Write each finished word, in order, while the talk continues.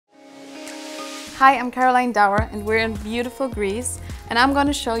Hi, I'm Daur and we're in beautiful Greece, and I'm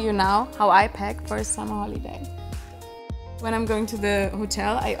gonna show you now how I pack for a summer holiday. When I'm going to the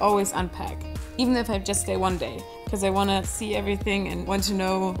hotel, I always unpack, even if I just stay one day, because I want to see everything and want to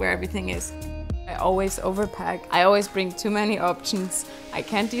know where everything is. I always overpack. I always bring too many options. I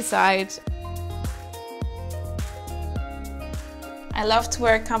can't decide. I love to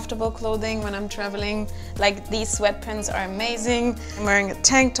wear comfortable clothing when I'm traveling. Like these sweatpants are amazing. I'm wearing a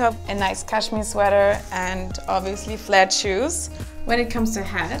tank top, a nice cashmere sweater, and obviously flat shoes. When it comes to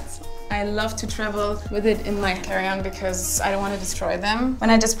hats, I love to travel with it in my carry-on because I don't want to destroy them. When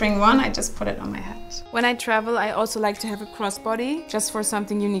I just bring one, I just put it on my head. When I travel, I also like to have a crossbody, just for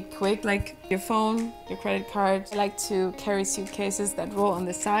something you need quick, like your phone, your credit card. I like to carry suitcases that roll on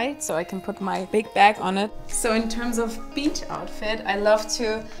the side, so I can put my big bag on it. So in terms of beach outfit, I love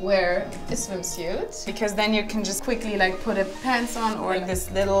to wear a swimsuit, because then you can just quickly like put a pants on or this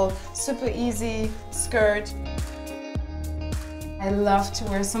little super easy skirt. I love to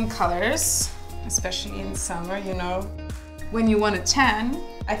wear some colors, especially in summer, you know. When you want to tan,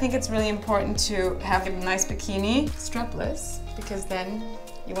 I think it's really important to have a nice bikini, strapless, because then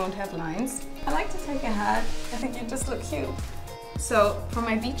you won't have lines. I like to take a hat. I think you just look cute. So for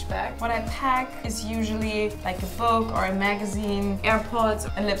my beach bag, what I pack is usually like a book or a magazine, AirPods,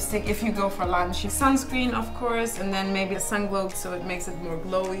 a lipstick if you go for lunch, sunscreen of course, and then maybe a sunglow so it makes it more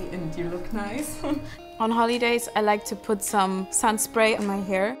glowy and you look nice. On holidays, I like to put some sun spray on my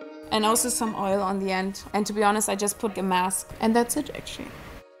hair and also some oil on the end. And to be honest, I just put a mask and that's it actually.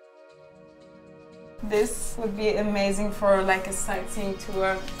 This would be amazing for like a sightseeing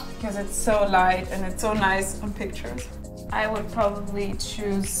tour because it's so light and it's so nice on pictures. I would probably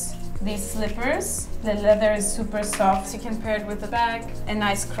choose these slippers. The leather is super soft, so you can pair it with a bag, a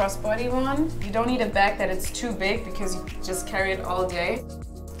nice crossbody one. You don't need a bag that it's too big because you just carry it all day.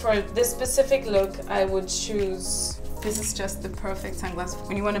 For this specific look, I would choose, this is just the perfect sunglasses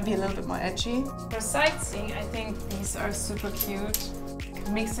when you want to be a little bit more edgy. For sightseeing, I think these are super cute.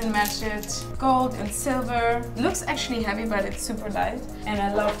 Mix and match it, gold and silver. It looks actually heavy, but it's super light. And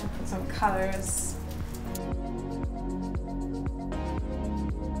I love to put some colors.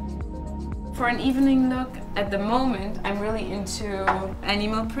 For an evening look, at the moment, I'm really into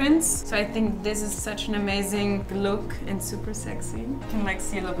animal prints. So I think this is such an amazing look and super sexy. You can like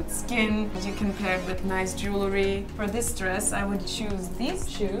see a little bit skin. You can pair it with nice jewelry. For this dress, I would choose these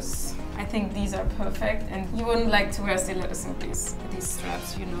shoes. I think these are perfect, and you wouldn't like to wear stilettos with these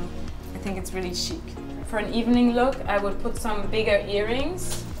straps, you know. I think it's really chic. For an evening look, I would put some bigger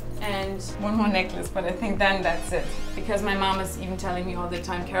earrings and one more necklace, but I think then that's it. Because my mom is even telling me all the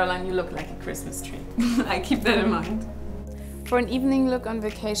time, Caroline, you look like a Christmas tree. I keep that in mind. For an evening look on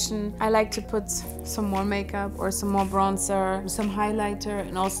vacation, I like to put some more makeup or some more bronzer, some highlighter,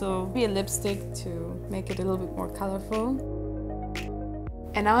 and also a lipstick to make it a little bit more colorful.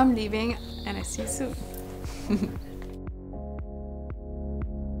 And now I'm leaving, and I see you soon.